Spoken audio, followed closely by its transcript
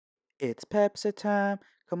It's Pepsi time.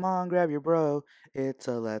 Come on, grab your bro. It's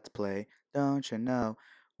a let's play, don't you know?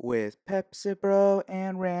 With Pepsi bro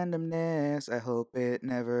and randomness. I hope it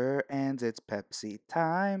never ends. It's Pepsi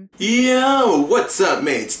time. Yo, what's up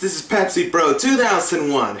mates? This is Pepsi Bro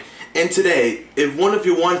 2001. And today, if one of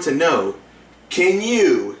you want to know, can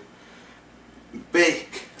you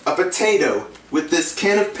bake a potato with this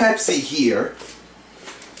can of Pepsi here?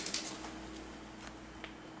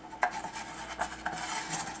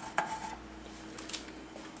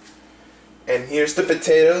 And here's the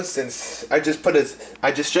potato, since I just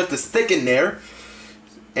shoved a stick in there.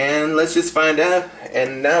 And let's just find out.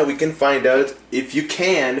 And now we can find out if you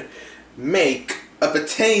can make a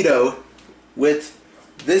potato with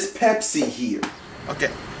this Pepsi here.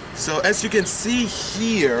 Okay, so as you can see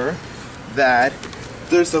here, that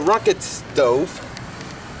there's a rocket stove,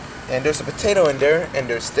 and there's a potato in there, and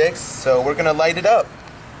there's sticks, so we're gonna light it up.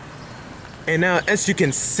 And now as you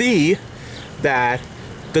can see, that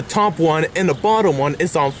the top one and the bottom one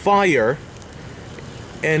is on fire.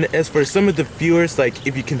 And as for some of the viewers, like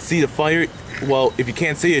if you can see the fire, well, if you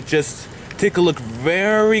can't see it, just take a look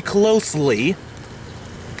very closely.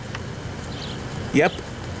 Yep,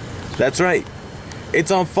 that's right.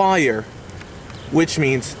 It's on fire, which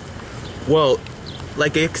means, well,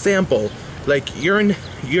 like an example, like you're in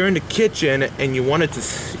the kitchen and you wanted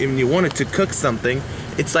to cook something.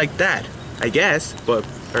 It's like that, I guess. But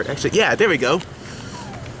or actually, yeah, there we go.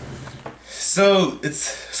 So it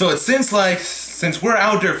seems like, since we're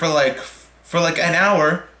out there for like an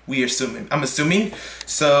hour, I'm assuming,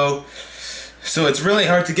 so it's really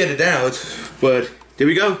hard to get it out, but there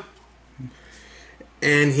we go.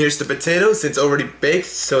 And here's the potato, since it's already baked,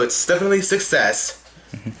 so it's definitely a success.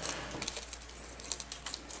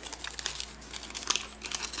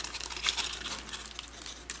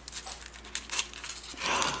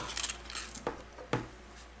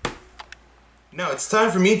 Now it's time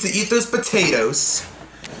for me to eat those potatoes.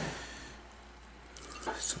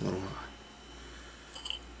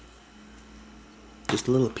 Just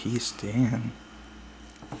a little piece, damn.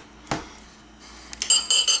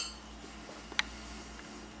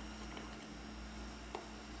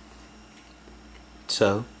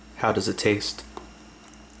 So, how does it taste?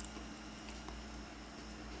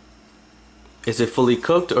 Is it fully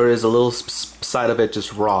cooked, or is a little side of it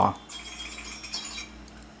just raw?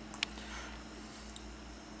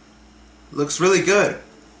 Looks really good.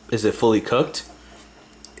 Is it fully cooked?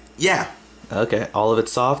 Yeah. Okay, all of it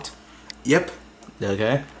soft? Yep.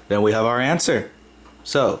 Okay, then we have our answer.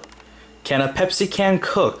 So, can a Pepsi can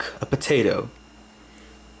cook a potato?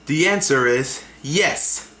 The answer is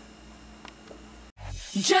yes.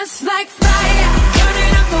 Just like fire,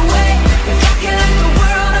 burning up the way, rocking like the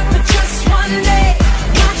world up for just one day.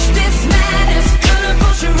 Watch this madness,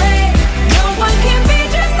 colorful charade. No one can be